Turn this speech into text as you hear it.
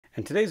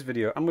In today's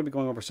video, I'm going to be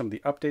going over some of the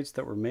updates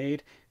that were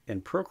made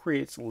in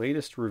Procreate's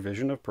latest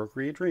revision of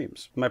Procreate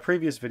Dreams. In my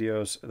previous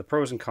videos, the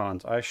pros and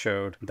cons, I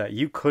showed that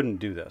you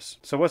couldn't do this.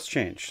 So what's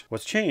changed?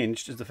 What's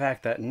changed is the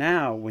fact that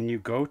now when you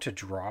go to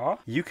draw,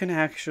 you can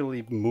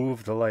actually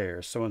move the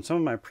layers. So in some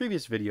of my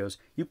previous videos,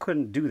 you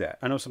couldn't do that.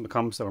 I know some of the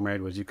comments that were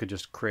made was you could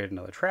just create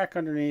another track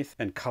underneath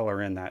and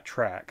color in that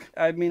track.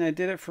 I mean, I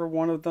did it for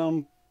one of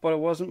them, but it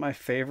wasn't my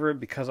favorite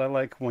because I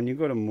like when you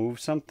go to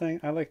move something,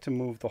 I like to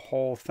move the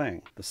whole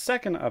thing. The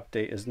second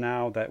update is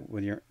now that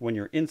when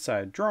you're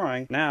inside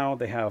drawing, now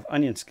they have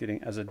onion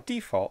skinning as a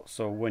default.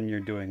 So when you're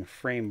doing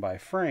frame by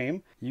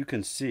frame, you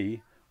can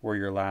see where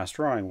your last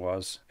drawing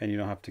was and you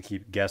don't have to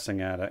keep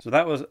guessing at it. So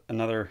that was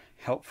another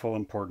helpful,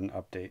 important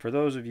update. For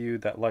those of you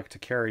that like to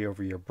carry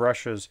over your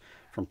brushes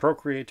from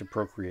Procreate to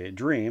Procreate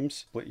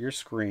Dreams, split your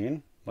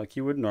screen like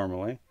you would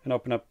normally and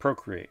open up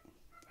Procreate.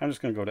 I'm just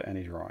going to go to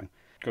any drawing.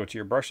 Go to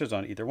your brushes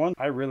on either one.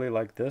 I really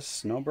like this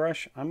snow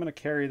brush. I'm going to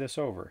carry this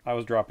over. I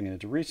was dropping it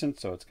into recent,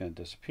 so it's going to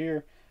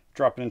disappear.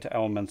 Drop it into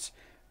elements,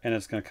 and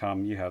it's going to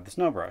come, you have the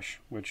snow brush,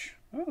 which,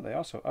 oh, they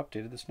also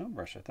updated the snow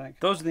brush, I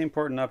think. Those are the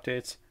important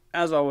updates.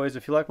 As always,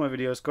 if you like my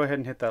videos, go ahead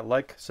and hit that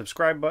like,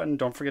 subscribe button.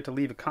 Don't forget to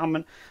leave a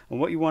comment on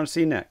what you want to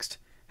see next.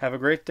 Have a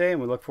great day,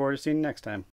 and we look forward to seeing you next time.